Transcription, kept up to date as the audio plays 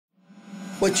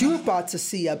What you're about to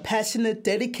see are passionate,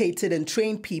 dedicated and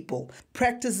trained people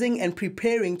practicing and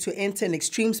preparing to enter an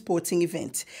extreme sporting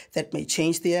event that may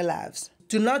change their lives.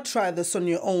 Do not try this on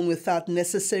your own without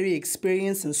necessary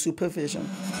experience and supervision.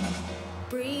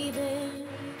 Breathe in,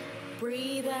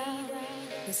 breathe out.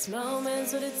 This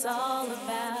moment's what it's all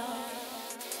about.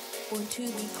 Born to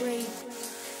be great,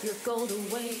 your goal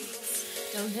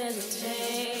awaits. Don't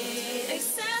hesitate.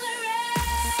 Accelerate!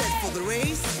 Set for the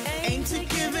race, aim to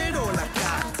give it all I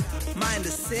got. Mind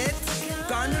is set,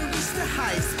 gonna reach the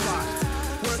highest spot.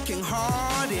 Working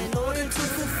hard in order to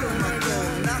fulfill my goal.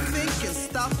 Nothing can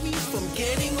stop me from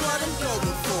getting what I'm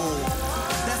going for.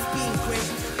 That's being great,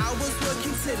 I was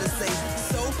working till it's late,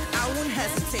 so I won't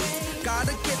hesitate.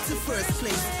 Gotta get to first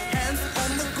place, hands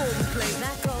on the golden plate.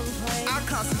 I'll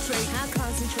concentrate,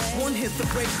 won't hit the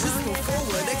brake, just move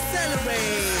forward,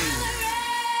 accelerate.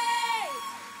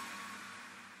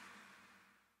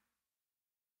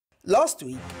 Last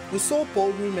week, we saw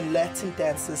ballroom and Latin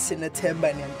dancers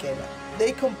Sinatemba and Yangena.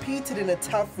 They competed in a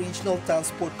tough regional dance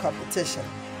sport competition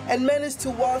and managed to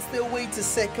waltz their way to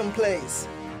second place.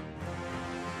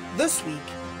 This week,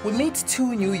 we meet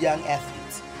two new young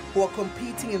athletes who are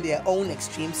competing in their own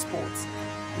extreme sports.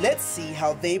 Let's see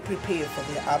how they prepare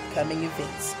for their upcoming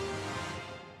events.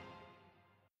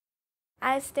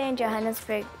 I stay in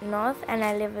Johannesburg North and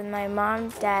I live with my mom,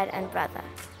 dad and brother.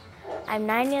 I'm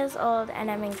 9 years old and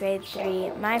I'm in grade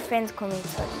 3. My friends call me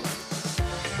Tholakele.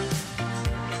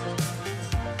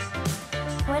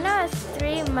 When I was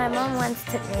 3, my mom once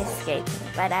took me skating,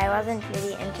 but I wasn't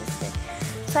really interested.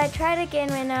 So I tried again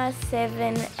when I was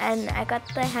 7 and I got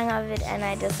the hang of it and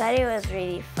I decided it was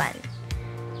really fun.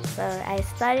 So I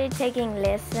started taking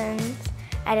lessons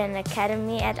at an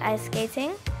academy at ice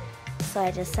skating. So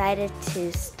I decided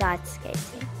to start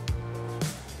skating.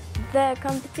 The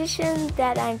competition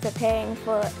that I'm preparing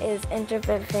for is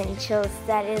inter-provincial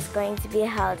that is going to be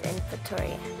held in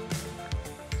Pretoria.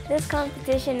 This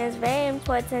competition is very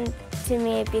important to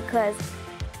me because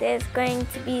there's going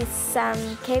to be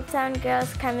some Cape Town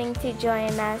girls coming to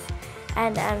join us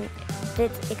and I'm a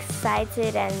bit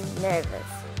excited and nervous.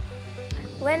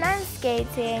 When I'm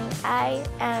skating, I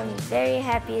am very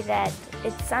happy that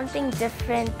it's something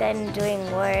different than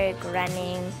doing work,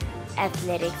 running,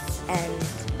 athletics and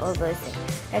all those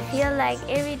things. I feel like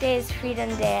every day is freedom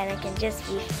day and I can just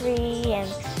be free and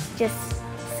just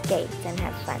skate and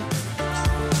have fun.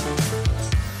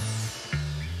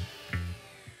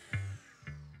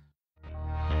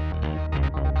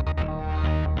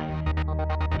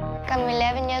 I'm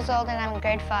 11 years old and I'm in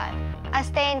grade 5. I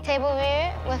stay in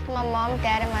Tableview with my mom,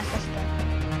 dad and my sister.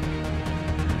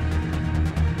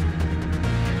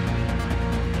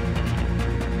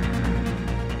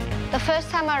 The first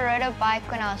time I rode a bike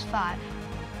when I was 5.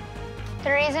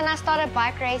 The reason I started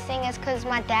bike racing is because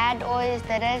my dad always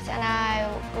did it and it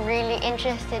really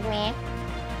interested me.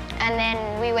 And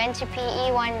then we went to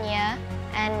PE one year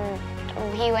and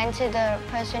he went to the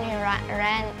person who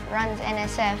runs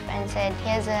NSF and said,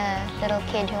 here's a little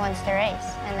kid who wants to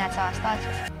race. And that's how I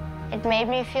started. It made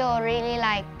me feel really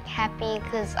happy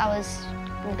because I was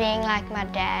being like my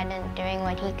dad and doing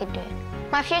what he could do.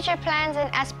 My future plans and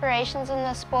aspirations in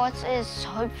the sports is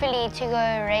hopefully to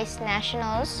go race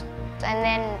nationals. And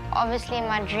then obviously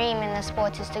my dream in the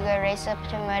sports is to go race up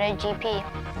to MotoGP,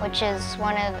 which is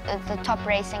one of the top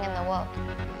racing in the world.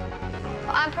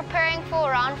 I'm preparing for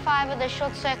round 5 of the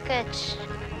short circuit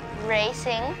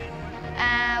racing,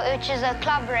 which is a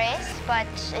club race, but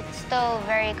it's still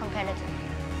very competitive.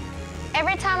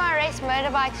 Every time I race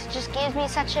motorbikes, it just gives me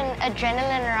such an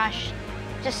adrenaline rush.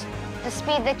 Just the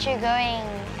speed that you're going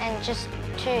and just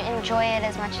to enjoy it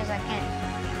as much as I can.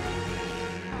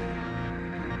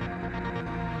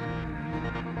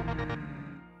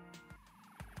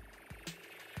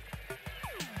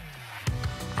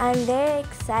 I'm very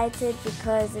excited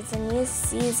because it's a new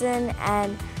season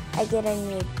and I get a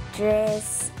new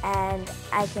dress and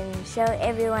I can show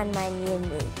everyone my new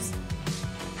moves.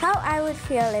 How I would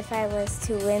feel if I was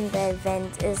to win the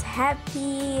event is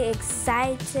happy,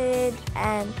 excited,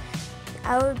 and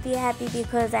I would be happy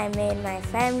because I made my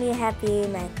family happy,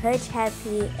 my coach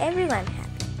happy, everyone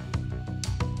happy.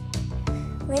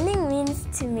 Winning means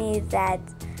to me that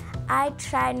I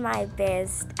tried my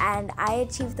best and I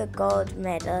achieved the gold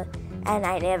medal and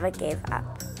I never gave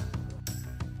up.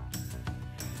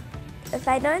 If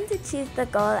I don't achieve the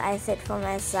goal I set for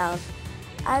myself,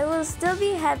 I will still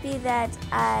be happy that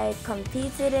I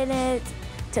competed in it,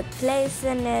 took place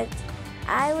in it.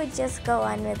 I would just go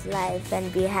on with life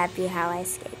and be happy how I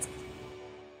skated.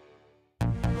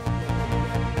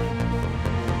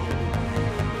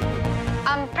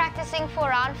 I'm practicing for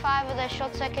round 5 of the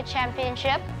short circuit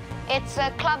championship It's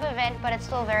a club event, but it's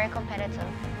still very competitive.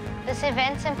 This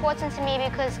event's important to me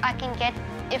because I can get,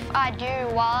 if I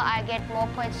do well, I get more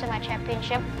points to my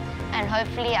championship, and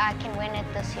hopefully I can win it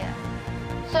this year.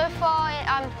 So far,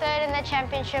 I'm third in the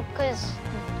championship because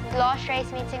last race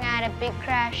meeting I had a big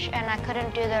crash and I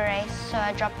couldn't do the race, so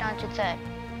I dropped down to third.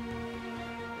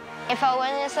 If I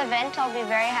win this event, I'll be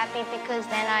very happy because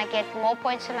then I get more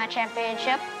points to my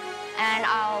championship and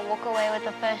I'll walk away with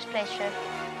the first place trophy.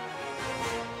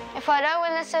 If I don't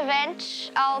win this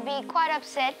event, I'll be quite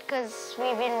upset because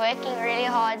we've been working really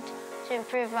hard to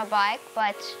improve my bike,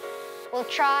 but we'll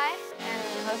try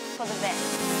and hope for the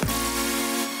best.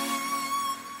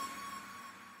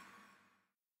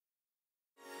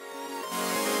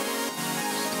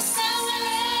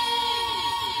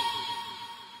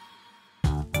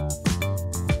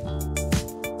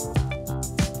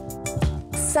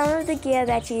 Some of the gear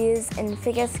that you use in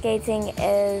figure skating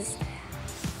is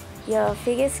your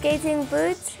figure skating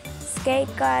boots,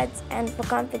 skate guards, and for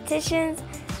competitions,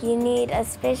 you need a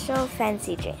special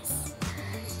fancy dress.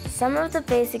 Some of the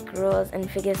basic rules in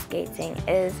figure skating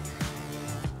is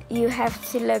you have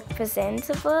to look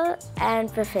presentable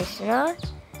and professional,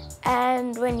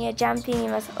 and when you're jumping, you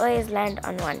must always land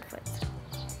on one foot.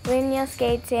 When you're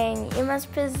skating, you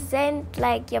must present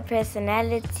like your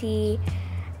personality,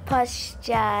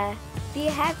 posture, be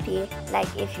happy, like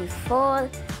if you fall,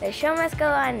 the show must go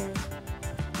on.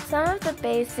 Some of the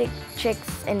basic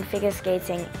tricks in figure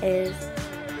skating is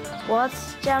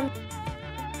waltz jump,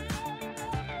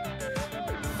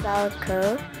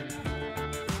 salto,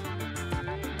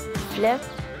 flip,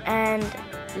 and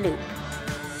loop.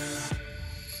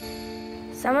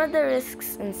 Some of the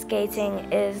risks in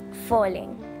skating is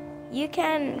falling. You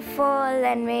can fall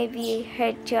and maybe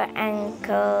hurt your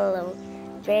ankle or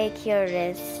break your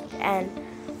wrist,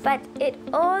 but it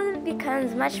all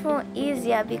becomes much more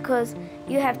easier because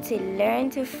you have to learn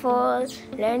to fall,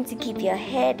 learn to keep your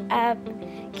head up,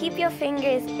 keep your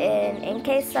fingers in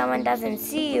case someone doesn't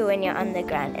see you when you're on the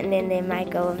ground and then they might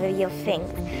go over your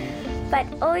fingers. But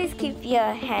always keep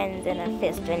your hands in a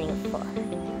fist when you fall.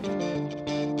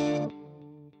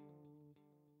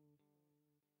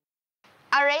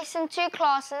 I race in two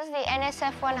classes, the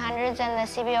NSF 100s and the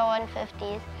CBO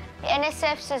 150s. The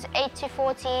NSFs is 8 to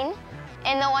 14.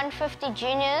 In the 150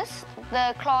 juniors,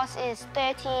 the class is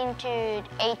 13 to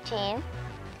 18.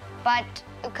 But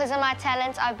because of my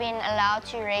talents, I've been allowed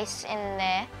to race in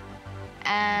there.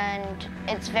 And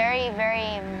it's very,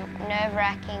 very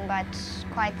nerve-wracking, but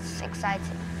quite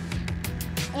exciting.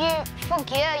 For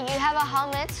gear, you have a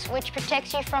helmet which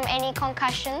protects you from any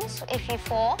concussions if you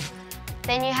fall.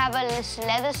 Then you have a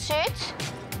leather suit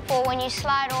for when you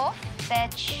slide off,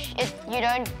 that you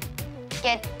don't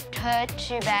get hurt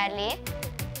too badly.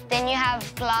 Then you have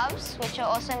gloves, which are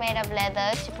also made of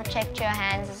leather to protect your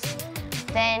hands.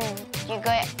 Then you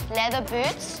go leather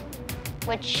boots,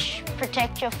 which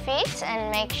protect your feet and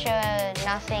make sure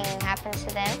nothing happens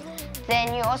to them.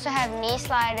 Then you also have knee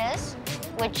sliders,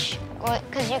 which,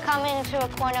 because you come into a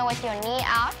corner with your knee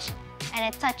out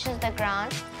and it touches the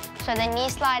ground. So the knee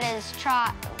sliders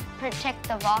protect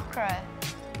the Velcro.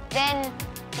 Then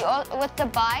with the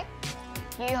bike,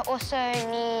 you also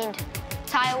need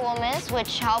tire warmers,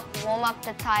 which help warm up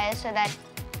the tires so that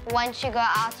once you go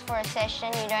out for a session,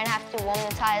 you don't have to warm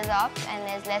the tires up and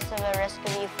there's less of a risk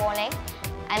of you falling.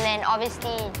 And then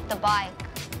obviously the bike,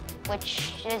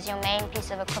 which is your main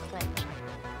piece of equipment.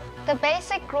 The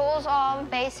basic rules are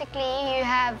basically you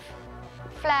have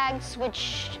flags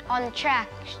which on track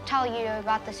tell you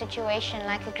about the situation.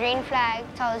 Like a green flag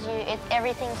tells you if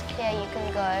everything's clear, you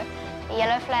can go. A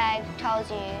yellow flag tells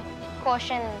you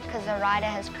caution because the rider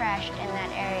has crashed in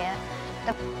that area.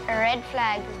 A red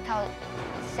flag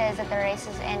says that the race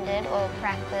has ended or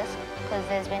practice because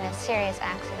there's been a serious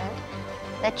accident.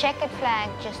 The checkered flag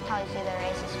just tells you the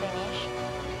race is finished.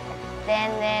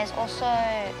 Then there's also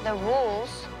the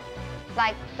rules.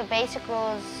 Like the basic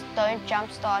rules, don't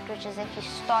jump start, which is if you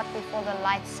start before the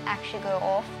lights actually go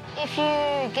off. If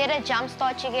you get a jump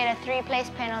start, you get a 3-place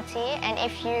penalty, and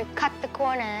if you cut the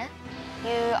corner,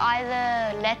 you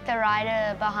either let the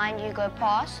rider behind you go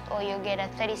past or you'll get a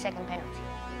 30-second penalty.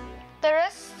 The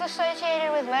risks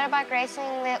associated with motorbike racing,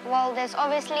 well, there's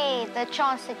obviously the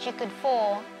chance that you could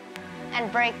fall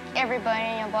and break every bone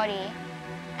in your body,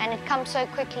 and it comes so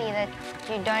quickly that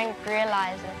you don't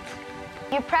realize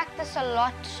it. You practice a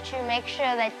lot to make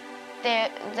sure that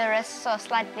the risks are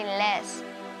slightly less,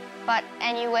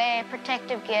 and you wear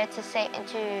protective gear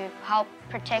to help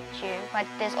protect you, but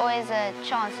there's always a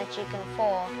chance that you can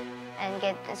fall and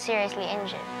get seriously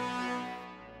injured.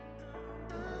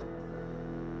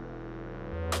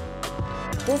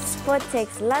 This sport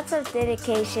takes lots of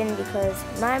dedication because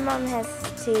my mom has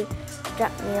to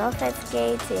drop me off at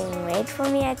skating, wait for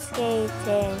me at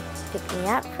skating, pick me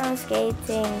up from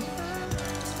skating.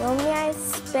 Normally I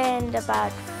spend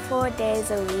about 4 days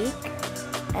a week,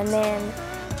 and then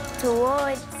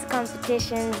towards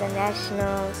competitions and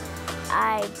nationals,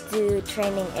 I do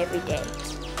training every day.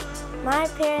 My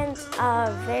parents are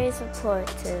very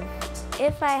supportive.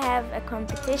 If I have a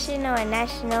competition or a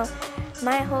national,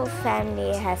 my whole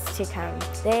family has to come.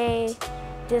 They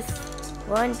just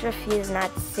won't refuse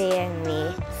not seeing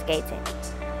me skating.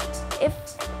 If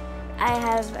I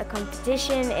have a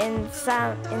competition in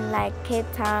like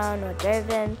Cape Town or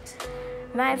Durban,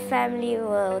 my family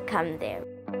will come there.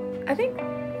 I think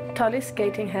Thole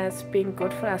skating has been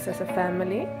good for us as a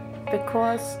family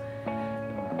because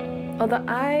although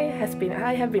I have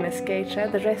been a skater,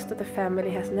 the rest of the family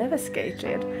has never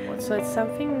skated. So it's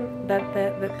something that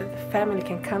the family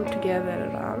can come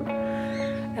together around.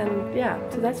 And yeah,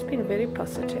 so that's been very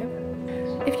positive.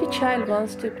 If your child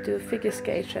wants to do figure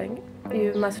skating,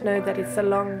 you must know that it's a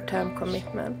long-term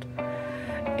commitment.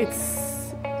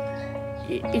 It's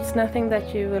nothing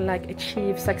that you will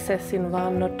achieve success in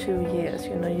 1 or 2 years.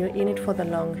 You know, you're in it for the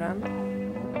long run.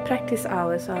 Practice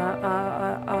hours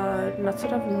are not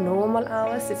sort of normal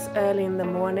hours. It's early in the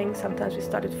morning. Sometimes we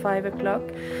start at 5 o'clock.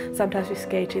 Sometimes we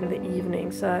skate in the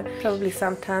evening. So probably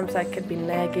sometimes I could be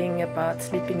nagging about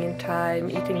sleeping in time,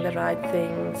 eating the right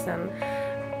things,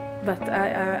 but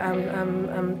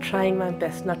I'm trying my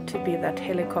best not to be that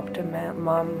helicopter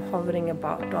mom hovering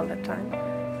about all the time.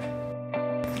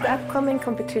 The upcoming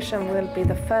competition will be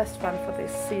the first one for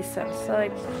this season, so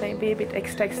it may be a bit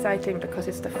extra exciting because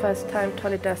it's the first time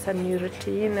Thole does a new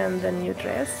routine and the new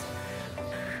dress.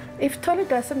 If Thole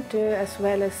doesn't do as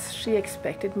well as she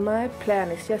expected, my plan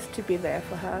is just to be there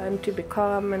for her and to be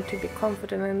calm and to be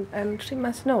confident, and she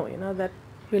must know, that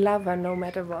we love her no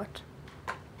matter what.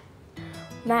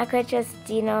 My coach is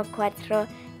Dino Quattro,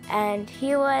 and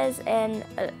he was a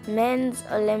men's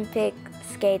Olympic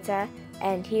skater,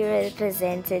 and he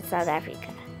represented South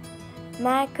Africa.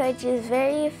 My coach is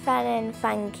very fun and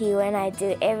funky when I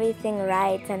do everything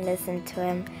right and listen to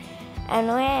him. And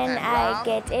when I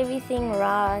get everything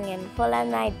wrong and fall on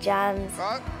my jumps,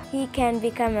 he can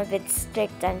become a bit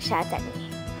strict and shout at me.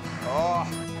 Oh,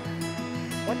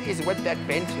 what is with that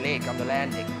bent leg on the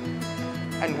landing?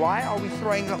 And why are we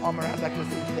throwing the arm around like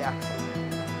this into the axle?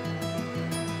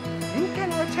 You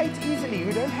can rotate easily.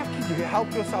 You don't have to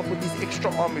help yourself with these extra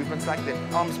arm movements like that.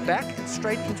 Arms back and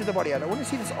straight into the body. I don't want to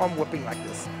see this arm whipping like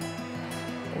this.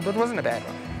 Well, that wasn't a bad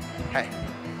one. Hey,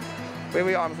 where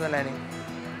were your arms on the landing?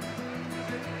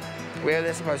 Where are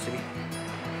they supposed to be?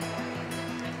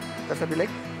 Lift up your leg.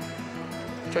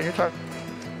 Turn your toe.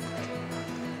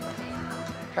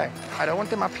 Okay, I don't want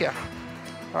them up here.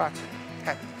 All right,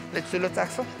 okay, let's do Lutz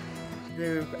Axel.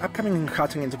 The upcoming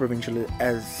Gauteng inter-provincial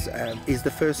is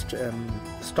the first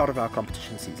start of our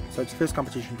competition season. So it's the first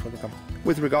competition for the competition.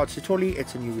 With regards to Thole,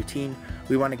 it's a new routine.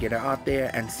 We want to get her out there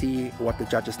and see what the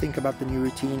judges think about the new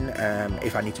routine,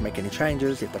 if I need to make any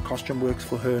changes, if the costume works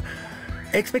for her.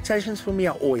 Expectations for me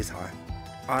are always high.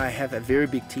 I have a very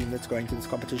big team that's going to this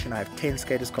competition. I have 10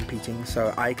 skaters competing,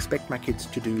 so I expect my kids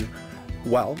to do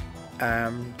well.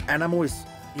 And I'm always,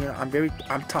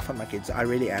 I'm tough on my kids. I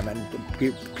really am, and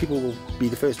people will be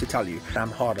the first to tell you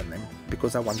I'm hard on them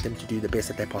because I want them to do the best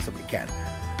that they possibly can.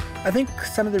 I think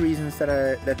some of the reasons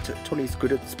that Thole is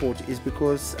good at sport is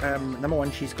because number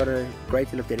one, she's got a great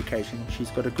deal of dedication. She's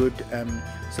got a good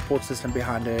support system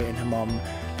behind her in her mom,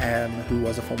 who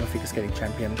was a former figure skating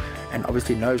champion and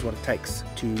obviously knows what it takes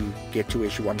to get to where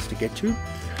she wants to get to.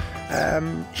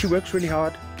 She works really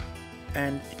hard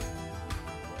and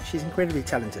she's incredibly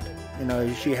talented.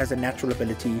 She has a natural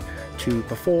ability to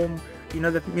perform.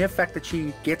 The mere fact that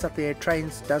she gets up there,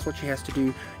 trains, does what she has to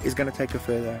do is going to take her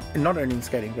further, not only in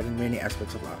skating but in many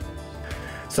aspects of life.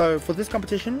 So for this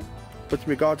competition, with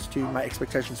regards to my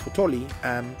expectations for Thole,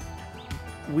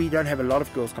 we don't have a lot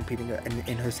of girls competing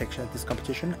in her section at this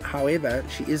competition. However,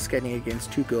 she is skating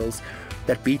against 2 girls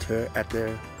that beat her at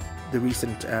the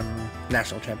recent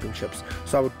national championships.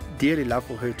 So I would dearly love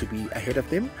for her to be ahead of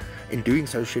them. In doing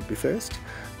so, she'd be first.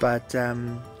 But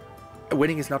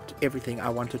winning is not everything. I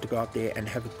want her to go out there and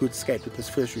have a good skate with this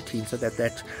first routine so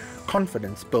that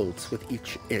confidence builds with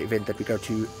each event that we go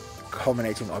to,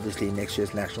 culminating obviously in next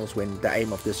year's nationals, when the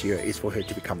aim of this year is for her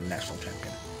to become the national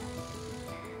champion.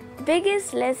 The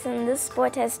biggest lesson this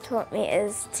sport has taught me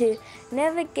is to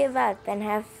never give up and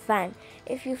have fun.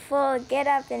 If you fall, get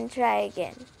up and try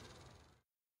again.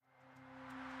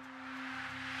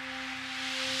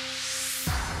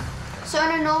 So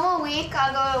in a normal week,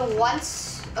 I go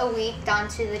once a week down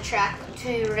to the track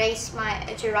to ride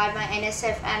my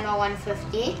NSF and my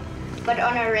 150. But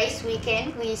on a race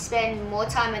weekend, we spend more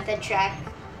time at the track.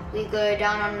 We go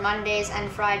down on Mondays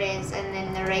and Fridays, and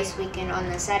then the race weekend on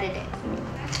the Saturday.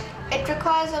 It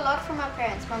requires a lot from my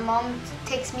parents. My mom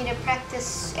takes me to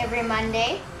practice every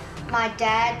Monday. My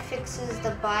dad fixes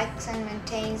the bikes and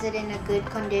maintains it in a good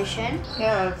condition.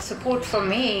 Yeah, support for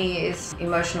me is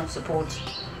emotional support,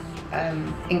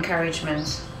 encouragement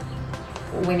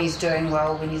when he's doing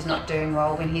well, when he's not doing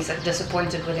well, when he's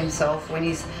disappointed with himself, when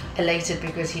he's elated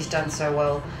because he's done so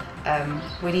well,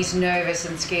 when he's nervous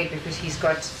and scared because he's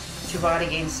got to ride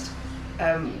against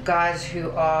guys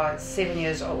who are 7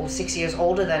 years or 6 years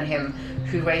older than him,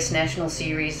 who race national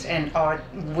series and are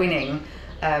winning.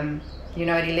 You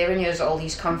know, at 11 years old,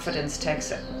 his confidence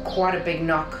takes quite a big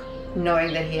knock,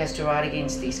 knowing that he has to ride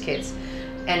against these kids.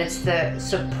 And it's the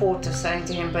support of saying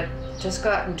to him, but just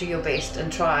go out and do your best and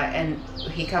try. And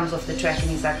he comes off the track and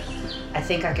he's like, I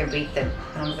think I can beat them.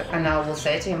 And I will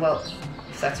say to him, well,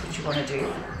 if that's what you want to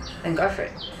do, then go for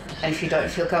it. And if you don't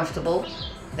feel comfortable,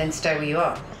 then stay where you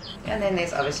are. And then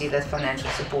there's obviously the financial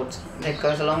support that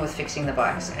goes along with fixing the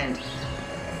bikes. And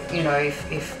you know,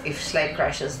 if Slade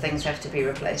crashes, things have to be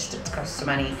replaced. It costs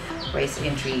money, race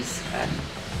entries,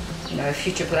 you know,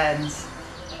 future plans,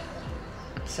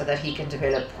 so that he can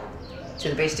develop to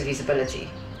the best of his ability.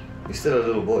 He's still a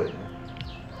little boy.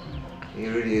 He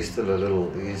really is still a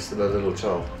little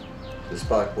child.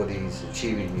 Despite what he's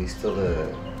achieving, he's still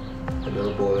a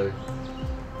little boy.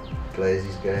 Plays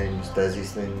his games, does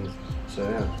his things. So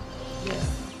yeah.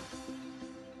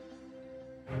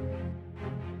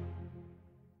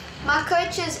 My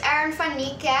coach is Aaron van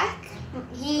Niekerk.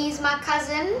 He's my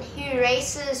cousin who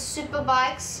races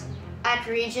superbikes at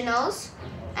regionals,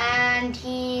 and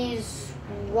he's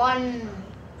won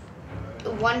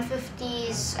the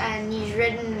 150s and he's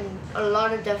ridden a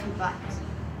lot of different bikes.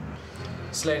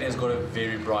 Slade has got a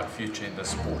very bright future in the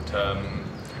sport.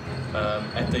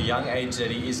 At the young age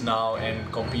that he is now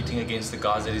and competing against the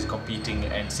guys that he's competing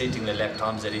and setting the lap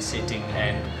times that he's setting,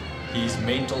 and his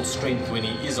mental strength when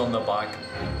he is on the bike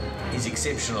is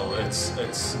exceptional.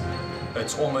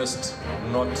 It's almost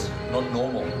not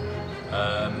normal.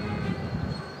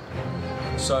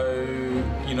 So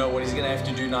you know what he's going to have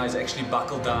to do now is actually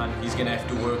buckle down. He's going to have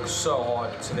to work so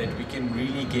hard so that we can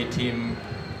really get him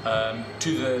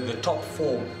to the top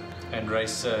form and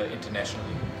race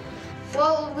internationally.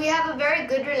 Well, we have a very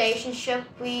good relationship.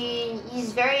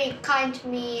 He's very kind to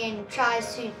me and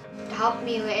tries to help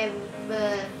me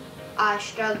wherever I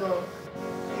struggle.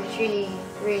 It's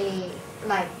really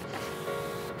like,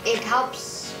 it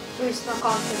helps boost my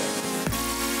confidence.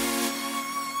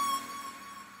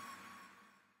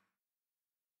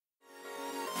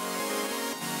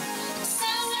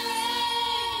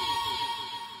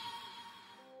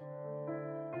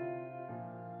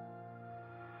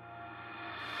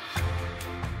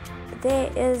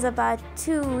 There is about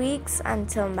 2 weeks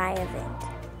until my event.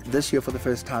 This year, for the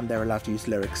first time, they're allowed to use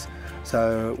lyrics.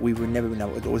 So we would never been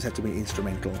able, it always had to be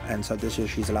instrumental. And so this year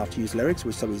she's allowed to use lyrics,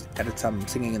 so we added some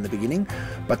singing in the beginning.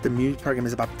 But the new program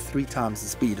is about 3 times the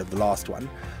speed of the last one.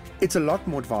 It's a lot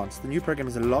more advanced. The new program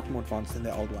is a lot more advanced than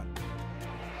the old one.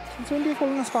 Since when do you fall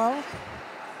in a spiral?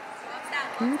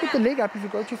 When you get the leg up, if you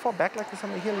go too far back like this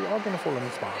on the hill, you are going to fall in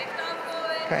a spiral.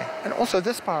 Okay, and also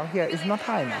this spiral here is not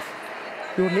high enough.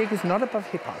 Your leg is not above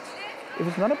hip height. If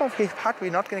it's not above hip height,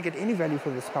 we're not going to get any value for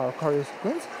the spiral choreo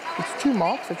sequence. It's 2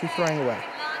 marks that you're throwing away.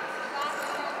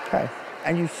 Okay,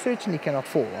 and you certainly cannot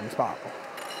fall on the spiral.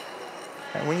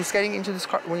 Okay, when you're skating into the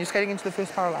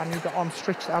first spiral, I need the arms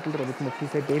stretched out a little bit more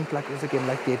because they're bent like this again,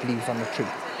 like dead leaves on the tree.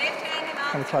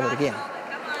 Can we try that again?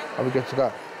 Are we good to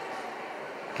go?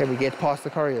 Can we get past the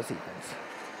choreo sequence?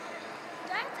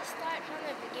 Do I have to start from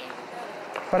the beginning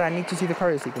though? But I need to see the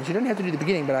choreo sequence. You don't have to do the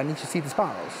beginning, but I need to see the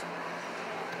spirals.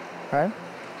 Okay?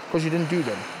 Because you didn't do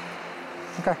them.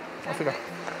 Okay, off we go.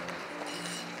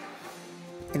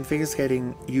 In figure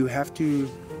skating, you have to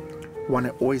want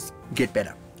to always get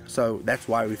better. So that's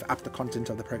why we've upped the content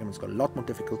of the program. It's got a lot more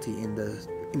difficulty in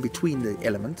between the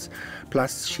elements.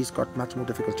 Plus, she's got much more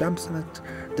difficult jumps in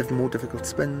it, more difficult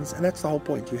spins, and that's the whole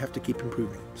point. You have to keep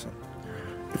improving. So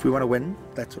if we want to win,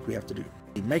 that's what we have to do.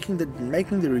 Making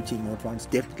the routine more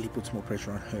advanced definitely puts more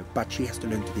pressure on her, but she has to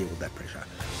learn to deal with that pressure.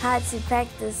 How to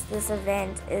practice this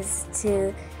event is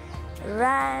to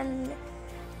run,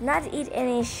 not eat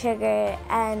any sugar,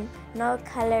 and no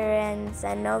colorants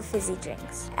and no fizzy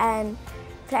drinks, and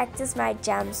practice my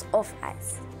jumps off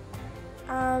ice.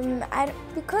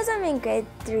 Because I'm in grade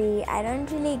 3, I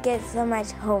don't really get so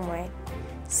much homework.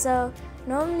 So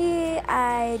normally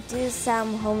I do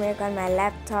some homework on my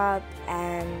laptop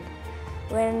and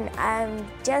when I'm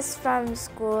just from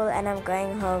school and I'm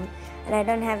going home and I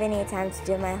don't have any time to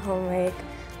do my homework,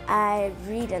 I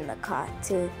read in the car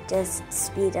to just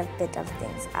speed a bit of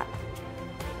things up.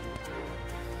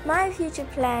 My future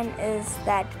plan is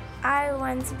that I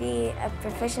want to be a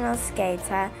professional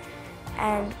skater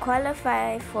and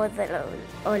qualify for the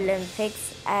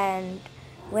Olympics and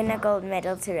win a gold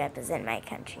medal to represent my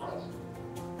country.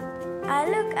 I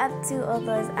look up to all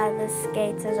those other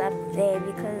skaters up there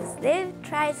because they've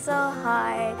tried so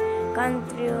hard, gone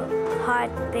through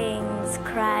hard things,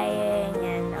 crying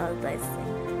and all those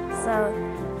things. So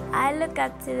I look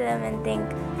up to them and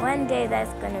think one day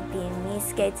that's going to be me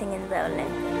skating in the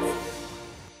Olympics.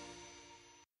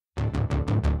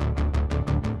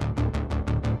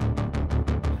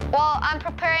 Well, I'm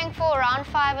preparing for round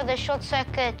 5 of the short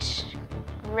circuit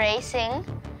racing,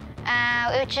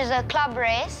 which is a club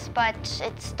race, but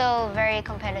it's still very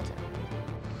competitive.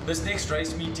 This next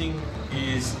race meeting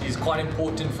is quite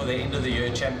important for the end of the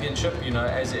year championship. You know,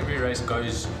 as every race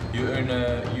goes, you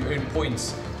earn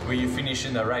points where you finish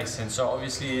in the race, and so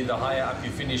obviously the higher up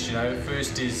you finish, you know,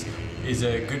 first is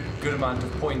a good amount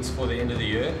of points for the end of the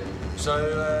year.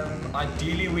 So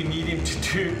ideally we need him to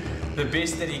do the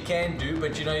best that he can do,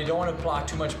 but you know, you don't want to apply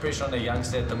too much pressure on the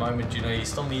youngster at the moment. You know, he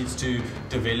still needs to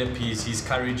develop his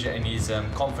courage and his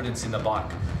confidence in the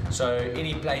bike. So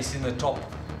any place in the top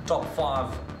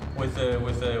 5 with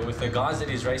the guys that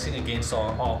he's racing against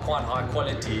are quite high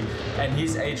quality, and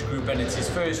his age group, and it's his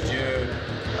first year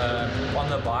on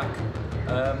the bike.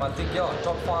 I think, yeah,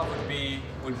 top 5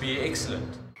 would be excellent.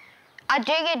 I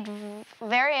do get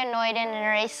very annoyed in a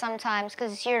race sometimes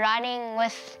because you're riding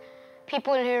with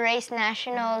people who race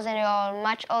nationals and who are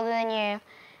much older than you,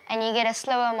 and you get a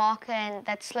slower marker and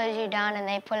that slows you down and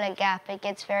they pull a gap. It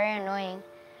gets very annoying.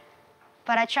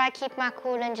 But I try to keep my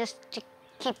cool and just to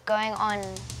keep going on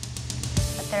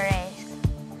with the race.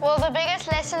 Well, the biggest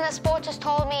lesson the sport has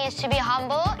told me is to be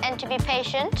humble and to be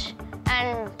patient,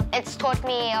 and it's taught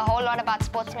me a whole lot about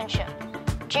sportsmanship.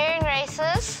 During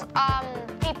races,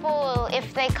 people,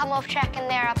 if they come off track and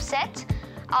they're upset,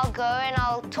 I'll go and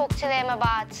I'll talk to them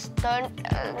about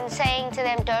saying to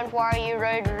them, don't worry, you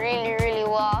rode really, really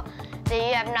well, that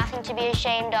you have nothing to be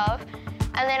ashamed of.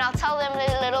 And then I'll tell them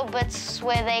the little bits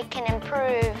where they can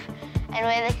improve and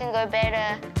where they can go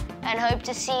better, and hope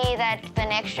to see that the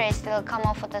next race they'll come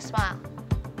off with a smile.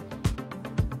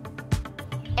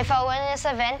 If I win this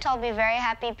event, I'll be very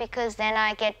happy because then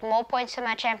I get more points for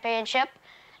my championship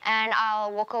and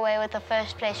I'll walk away with the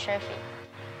first place trophy.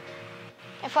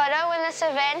 If I don't win this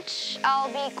event, I'll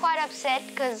be quite upset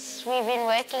because we've been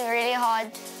working really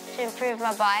hard to improve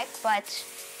my bike, but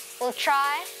we'll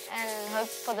try and hope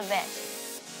for the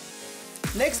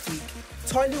best. Next week,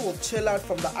 Tholakele will chill out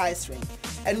from the ice rink,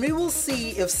 and we will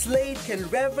see if Slade can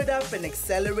rev it up and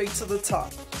accelerate to the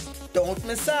top. Don't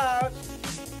miss out!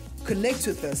 Connect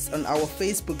with us on our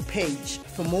Facebook page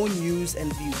for more news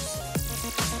and views.